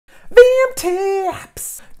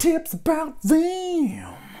Tips about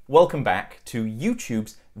Vim. Welcome back to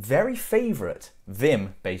YouTube's very favourite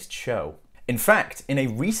Vim-based show. In fact, in a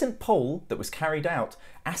recent poll that was carried out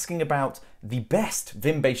asking about the best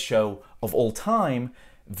Vim-based show of all time,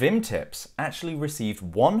 Vim Tips actually received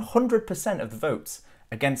 100% of the votes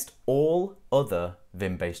against all other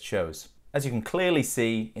Vim-based shows, as you can clearly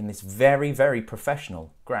see in this very, very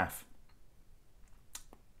professional graph.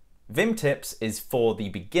 Vim Tips is for the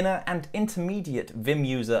beginner and intermediate Vim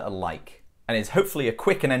user alike, and is hopefully a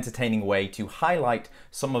quick and entertaining way to highlight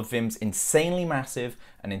some of Vim's insanely massive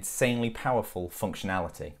and insanely powerful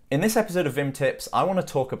functionality. In this episode of Vim Tips, I want to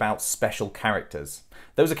talk about special characters.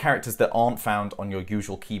 Those are characters that aren't found on your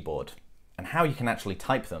usual keyboard, and how you can actually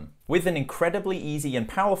type them, with an incredibly easy and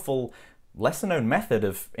powerful, lesser known method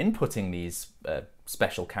of inputting these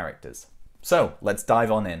special characters. So let's dive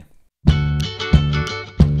on in.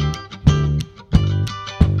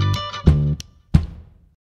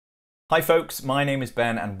 Hi folks, my name is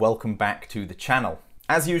Ben and welcome back to the channel.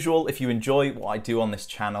 As usual, if you enjoy what I do on this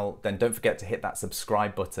channel, then don't forget to hit that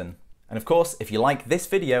subscribe button. And of course, if you like this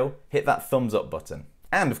video, hit that thumbs up button.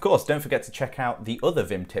 And of course, don't forget to check out the other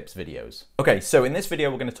Vim Tips videos. Okay, so in this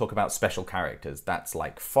video, we're going to talk about special characters. That's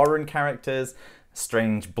like foreign characters,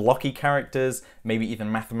 strange blocky characters, maybe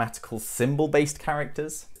even mathematical symbol-based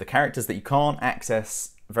characters. The characters that you can't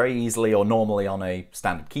access very easily or normally on a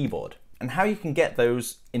standard keyboard, and how you can get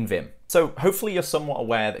those in Vim. So hopefully you're somewhat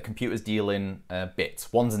aware that computers deal in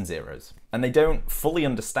bits, ones and zeros, and they don't fully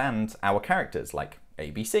understand our characters like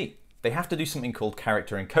ABC. They have to do something called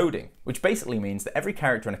character encoding, which basically means that every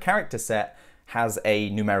character in a character set has a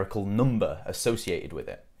numerical number associated with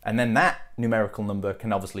it. And then that numerical number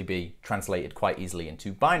can obviously be translated quite easily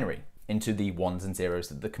into binary, into the ones and zeros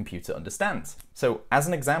that the computer understands. So as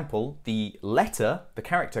an example, the letter, the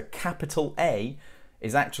character capital A,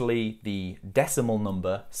 is actually the decimal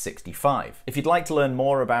number 65. If you'd like to learn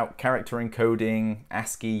more about character encoding,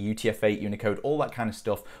 ASCII, UTF-8, Unicode, all that kind of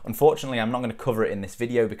stuff, unfortunately I'm not going to cover it in this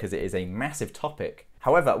video because it is a massive topic.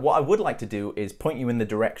 However, what I would like to do is point you in the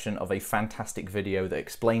direction of a fantastic video that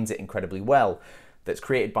explains it incredibly well, that's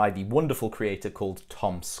created by the wonderful creator called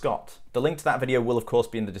Tom Scott. The link to that video will of course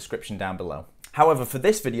be in the description down below. However, for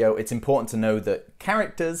this video, it's important to know that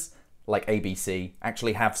characters like ABC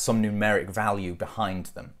actually have some numeric value behind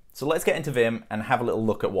them. So let's get into Vim and have a little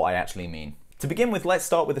look at what I actually mean. To begin with, let's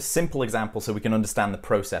start with a simple example so we can understand the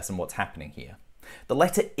process and what's happening here. The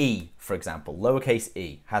letter E, for example, lowercase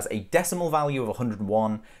e, has a decimal value of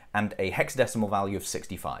 101 and a hexadecimal value of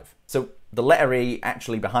 65. So the letter E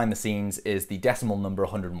actually behind the scenes is the decimal number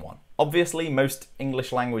 101. Obviously, most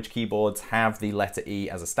English language keyboards have the letter E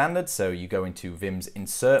as a standard, so you go into Vim's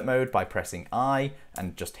insert mode by pressing I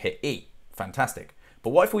and just hit E. Fantastic. But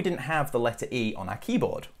what if we didn't have the letter E on our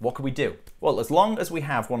keyboard? What could we do? Well, as long as we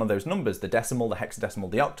have one of those numbers, the decimal, the hexadecimal,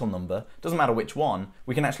 the octal number, doesn't matter which one,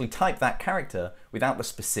 we can actually type that character without the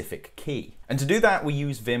specific key. And to do that, we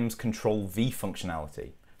use Vim's Control V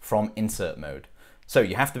functionality from insert mode. So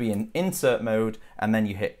you have to be in insert mode and then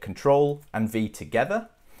you hit Control and V together.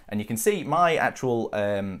 And you can see my actual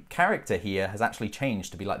character here has actually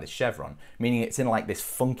changed to be like this chevron, meaning it's in like this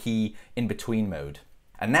funky in-between mode.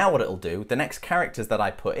 And now what it'll do, the next characters that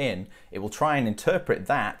I put in, it will try and interpret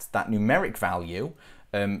that numeric value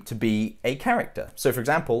to be a character. So for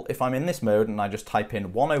example, if I'm in this mode and I just type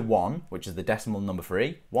in 101, which is the decimal number for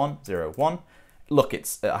E, 101, look,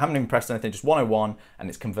 I haven't even pressed anything, just 101, and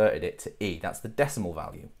it's converted it to E. That's the decimal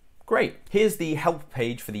value. Great. Here's the help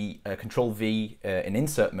page for the Control V in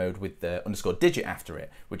insert mode with the underscore digit after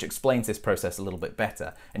it, which explains this process a little bit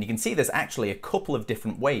better. And you can see there's actually a couple of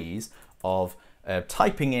different ways of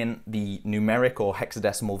typing in the numeric or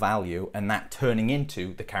hexadecimal value and that turning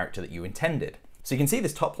into the character that you intended. So you can see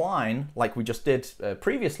this top line, like we just did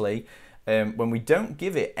previously, when we don't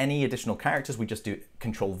give it any additional characters, we just do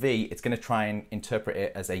Control V, it's going to try and interpret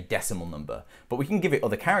it as a decimal number. But we can give it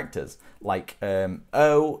other characters like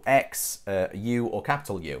O, X, U, or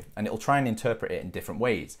capital U, and it'll try and interpret it in different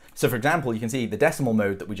ways. So for example, you can see the decimal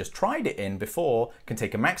mode that we just tried it in before can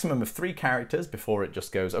take a maximum of 3 characters before it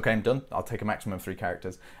just goes, okay, I'm done, I'll take a maximum of 3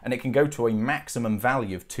 characters. And it can go to a maximum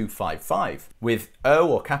value of 255. With O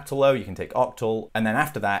or capital O, you can take octal, and then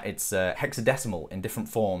after that, it's hexadecimal in different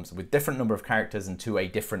forms with different number of characters and to a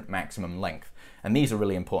different maximum length. And these are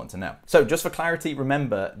really important to know. So just for clarity,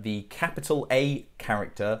 remember the capital A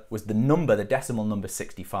character was the number, the decimal number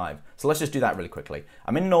 65. So let's just do that really quickly.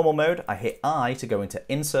 I'm in normal mode, I hit I to go into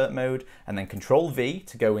insert mode, and then Control V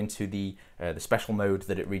to go into the special mode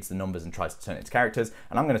that it reads the numbers and tries to turn it into characters.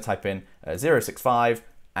 And I'm going to type in 065,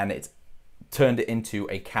 and it's turned it into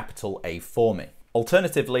a capital A for me.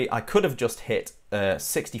 Alternatively, I could have just hit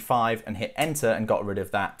 65 and hit enter and got rid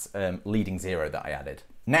of that leading 0 that I added.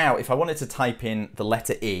 Now, if I wanted to type in the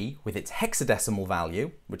letter E with its hexadecimal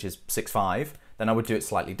value, which is 65, then I would do it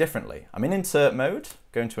slightly differently. I'm in insert mode,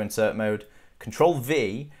 go into insert mode, Control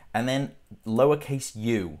V, and then lowercase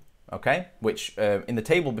u, okay? Which in the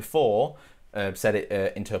table before said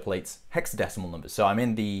it interpolates hexadecimal numbers. So I'm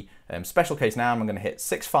in the special case now, I'm going to hit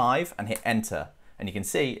 65 and hit enter. And you can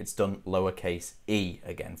see it's done lowercase e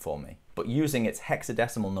again for me, but using its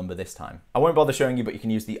hexadecimal number this time. I won't bother showing you, but you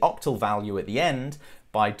can use the octal value at the end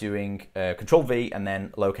by doing Control V and then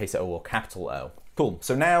lowercase o or capital O. Cool,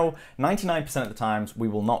 so now 99% of the times we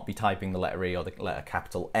will not be typing the letter E or the letter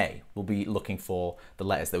capital A. We'll be looking for the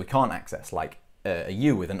letters that we can't access, like a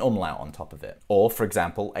U with an umlaut on top of it. Or, for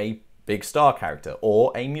example, a big star character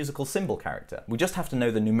or a musical symbol character. We just have to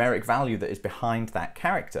know the numeric value that is behind that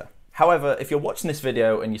character. However, if you're watching this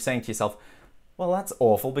video and you're saying to yourself, well, that's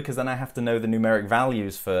awful because then I have to know the numeric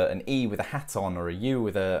values for an E with a hat on or a U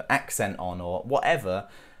with an accent on or whatever,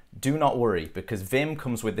 do not worry because Vim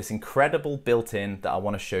comes with this incredible built-in that I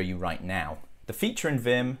want to show you right now. The feature in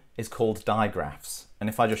Vim is called Digraphs. And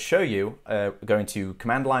if I just show you, go into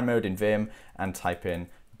command line mode in Vim and type in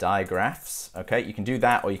Digraphs, okay, you can do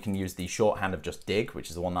that, or you can use the shorthand of just dig, which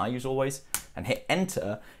is the one I use always, and hit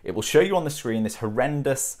enter. It will show you on the screen this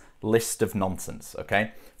horrendous list of nonsense,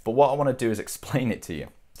 okay? But what I want to do is explain it to you.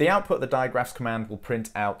 The output of the Digraphs command will print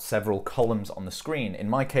out several columns on the screen. In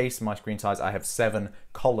my case, my screen size, I have 7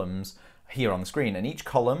 columns here on the screen, and each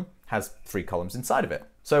column has 3 columns inside of it.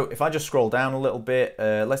 So if I just scroll down a little bit,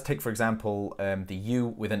 let's take, for example, the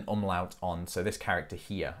U with an umlaut on, so this character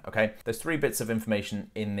here, okay? There's 3 bits of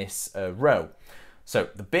information in this row. So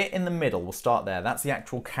the bit in the middle, we'll start there, that's the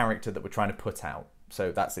actual character that we're trying to put out.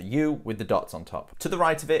 So that's a U with the dots on top. To the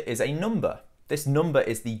right of it is a number. This number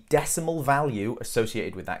is the decimal value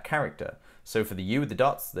associated with that character. So for the U with the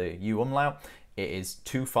dots, the U umlaut, it is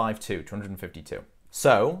 252.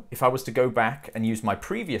 So if I was to go back and use my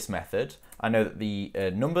previous method, I know that the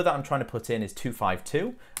number that I'm trying to put in is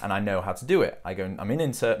 252, and I know how to do it. I'm in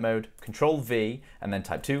insert mode, Control V, and then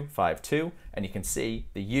type 252, and you can see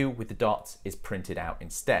the U with the dots is printed out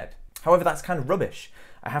instead. However, that's kind of rubbish.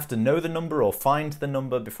 I have to know the number or find the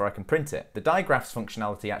number before I can print it. The Digraphs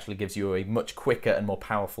functionality actually gives you a much quicker and more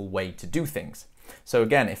powerful way to do things. So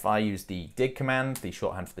again, if I use the dig command, the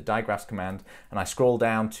shorthand for the Digraphs command, and I scroll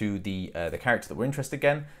down to the character that we're interested in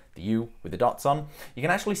again, the U with the dots on, you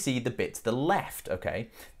can actually see the bit to the left, okay?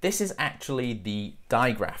 This is actually the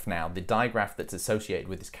digraph now, the digraph that's associated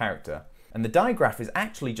with this character. And the digraph is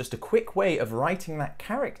actually just a quick way of writing that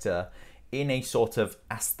character in a sort of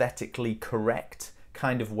aesthetically correct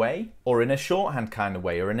kind of way, or in a shorthand kind of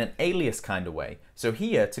way, or in an alias kind of way. So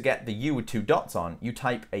here, to get the U with 2 dots on, you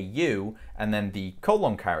type a U and then the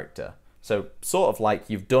colon character. So sort of like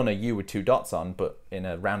you've done a U with 2 dots on, but in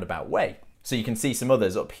a roundabout way. So you can see some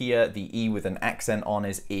others up here. The E with an accent on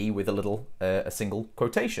is E with a little, a single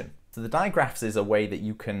quotation. So the digraphs is a way that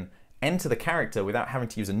you can enter the character without having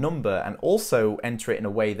to use a number, and also enter it in a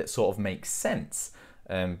way that sort of makes sense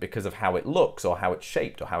because of how it looks, or how it's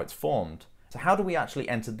shaped, or how it's formed. So how do we actually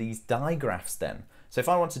enter these digraphs then? So if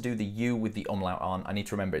I want to do the U with the umlaut on, I need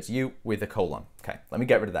to remember it's U with a colon. Okay, let me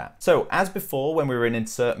get rid of that. So as before, when we were in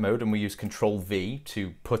insert mode and we used Control V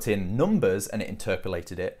to put in numbers and it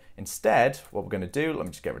interpolated it, instead, what we're going to do, let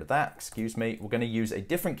me just get rid of that, excuse me, we're going to use a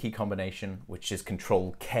different key combination, which is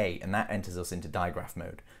Control K, and that enters us into digraph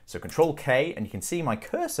mode. So Control K, and you can see my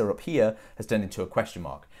cursor up here has turned into a question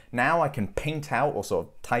mark. Now I can paint out, or sort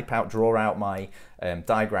of type out, draw out my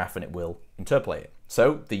digraph, and it will interpolate it.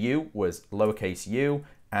 So the U was lowercase u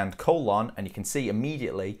and colon, and you can see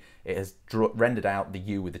immediately it has rendered out the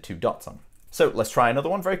U with the 2 dots on. So let's try another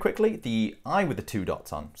one very quickly, the I with the 2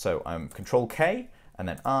 dots on. So I'm Control K and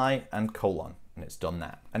then I and colon, and it's done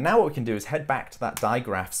that. And now what we can do is head back to that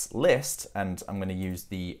digraphs list, and I'm going to use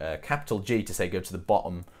the capital G to say go to the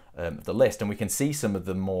bottom of the list, and we can see some of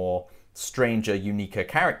the more stranger, uniquer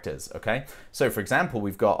characters, okay? So for example,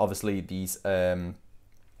 we've got obviously these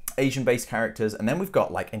Asian-based characters, and then we've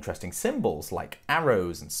got like interesting symbols like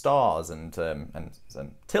arrows and stars and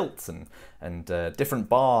tilts and different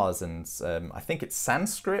bars, and I think it's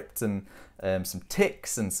Sanskrit, and some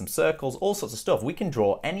ticks and some circles, all sorts of stuff. We can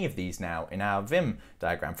draw any of these now in our Vim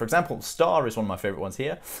diagram. For example, star is one of my favorite ones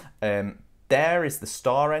here. There is the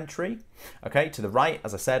star entry. Okay, to the right,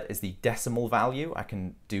 as I said, is the decimal value. I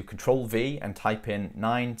can do Control V and type in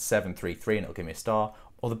 9733 and it'll give me a star.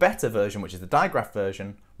 Or the better version, which is the digraph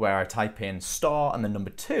version, where I type in star and the number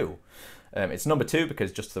 2. It's number 2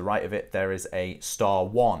 because just to the right of it there is a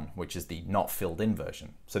 *1, which is the not filled in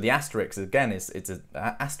version. So the asterisk again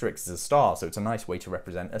asterisk is a star, so it's a nice way to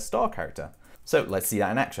represent a star character. So let's see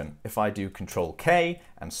that in action. If I do Control K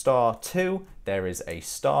and *2, there is a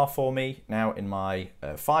star for me now in my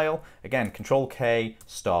file. Again, Control K,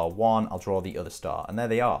 *1, I'll draw the other star, and there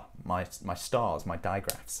they are, my stars, my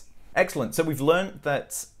digraphs. Excellent, so we've learned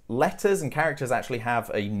that letters and characters actually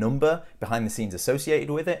have a number behind the scenes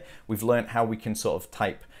associated with it. We've learned how we can sort of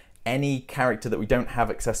type any character that we don't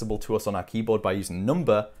have accessible to us on our keyboard by using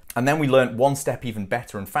number. And then we learned one step even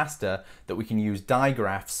better and faster, that we can use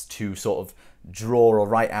digraphs to sort of draw or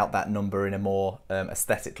write out that number in a more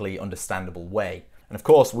aesthetically understandable way. And of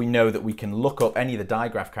course, we know that we can look up any of the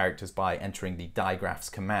digraph characters by entering the digraphs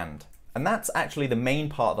command. And that's actually the main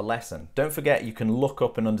part of the lesson. Don't forget, you can look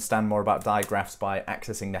up and understand more about digraphs by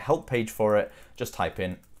accessing the help page for it. Just type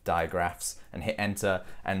in Diagraphs and hit enter,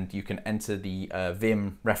 and you can enter the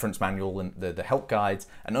Vim reference manual and the help guides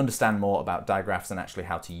and understand more about digraphs and actually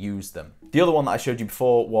how to use them. The other one that I showed you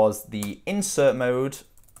before was the insert mode,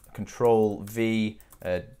 Control V,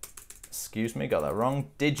 excuse me, got that wrong,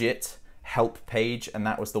 digit help page, and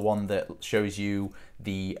that was the one that shows you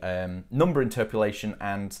the number interpolation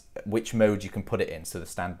and which mode you can put it in. So the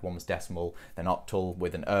standard one was decimal, then octal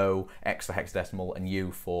with an O, X for hexadecimal, and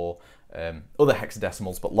U for other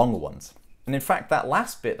hexadecimals but longer ones. And in fact, that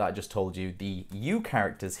last bit that I just told you, the U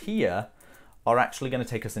characters here, are actually going to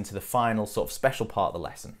take us into the final sort of special part of the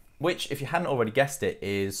lesson, which, if you hadn't already guessed it,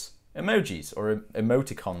 is emojis or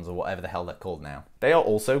emoticons or whatever the hell they're called now. They are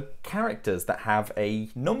also characters that have a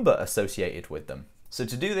number associated with them. So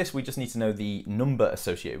to do this, we just need to know the number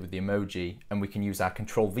associated with the emoji, and we can use our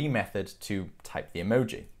Control V method to type the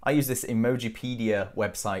emoji. I use this Emojipedia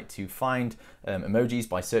website to find emojis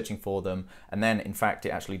by searching for them, and then in fact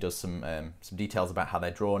it actually does some details about how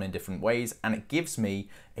they're drawn in different ways, and it gives me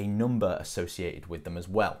a number associated with them as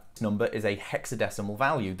well. This number is a hexadecimal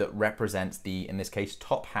value that represents the, in this case,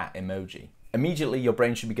 top hat emoji. Immediately your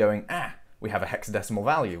brain should be going, we have a hexadecimal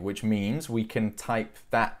value, which means we can type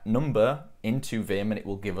that number into Vim and it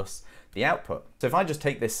will give us the output. So if I just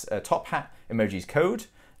take this top hat emojis code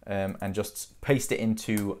and just paste it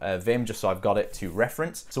into Vim just so I've got it to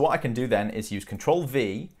reference. So what I can do then is use Control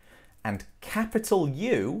V and capital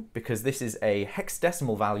U, because this is a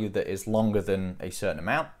hexadecimal value that is longer than a certain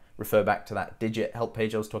amount. Refer back to that digit help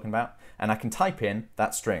page I was talking about, and I can type in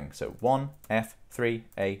that string. So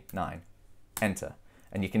 1F3A9, enter.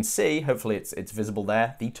 And you can see, hopefully it's visible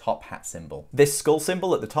there, the top hat symbol. This skull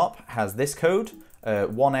symbol at the top has this code,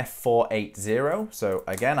 1F480. So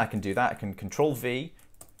again, I can do that. I can Control V,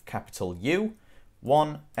 capital U,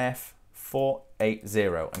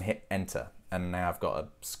 1F480, and hit enter. And now I've got a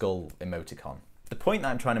skull emoticon. The point that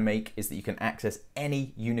I'm trying to make is that you can access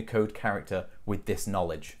any Unicode character with this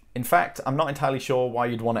knowledge. In fact, I'm not entirely sure why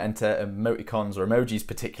you'd want to enter emoticons or emojis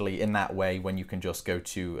particularly in that way when you can just go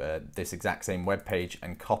to this exact same web page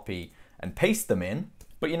and copy and paste them in,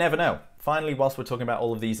 but you never know. Finally, whilst we're talking about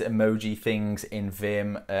all of these emoji things in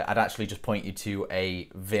Vim, I'd actually just point you to a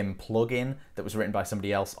Vim plugin that was written by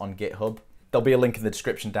somebody else on GitHub. There'll be a link in the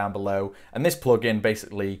description down below, and this plugin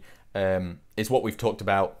basically is what we've talked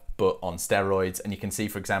about but on steroids, and you can see,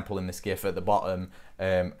 for example, in this GIF at the bottom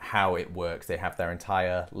how it works. They have their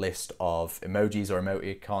entire list of emojis or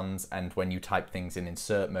emoticons, and when you type things in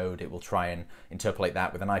insert mode, it will try and interpolate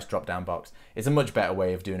that with a nice drop down box. It's a much better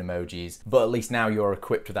way of doing emojis, but at least now you're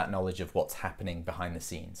equipped with that knowledge of what's happening behind the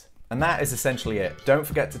scenes. And that is essentially it. Don't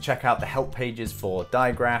forget to check out the help pages for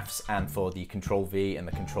Diagraphs and for the Control V and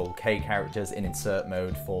the Control K characters in insert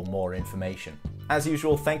mode for more information. As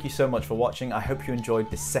usual, thank you so much for watching. I hope you enjoyed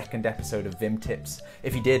this second episode of Vim Tips.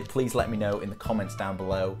 If you did, please let me know in the comments down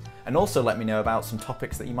below, and also let me know about some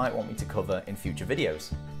topics that you might want me to cover in future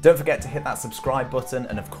videos. Don't forget to hit that subscribe button,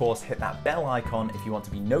 and of course hit that bell icon if you want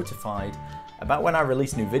to be notified about when I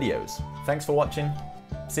release new videos. Thanks for watching.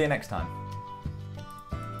 See you next time.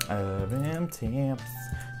 Vim tips,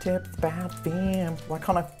 tips about Vim. Why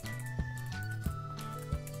can't I?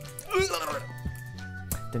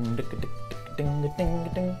 I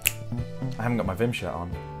haven't got my Vim shirt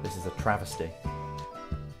on. This is a travesty.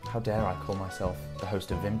 How dare I call myself the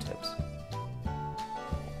host of Vim Tips?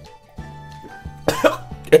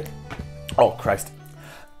 Oh, Christ.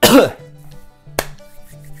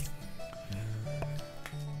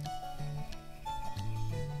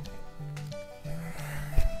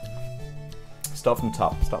 Start from the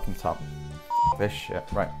top, start from the top. This shit,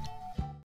 right.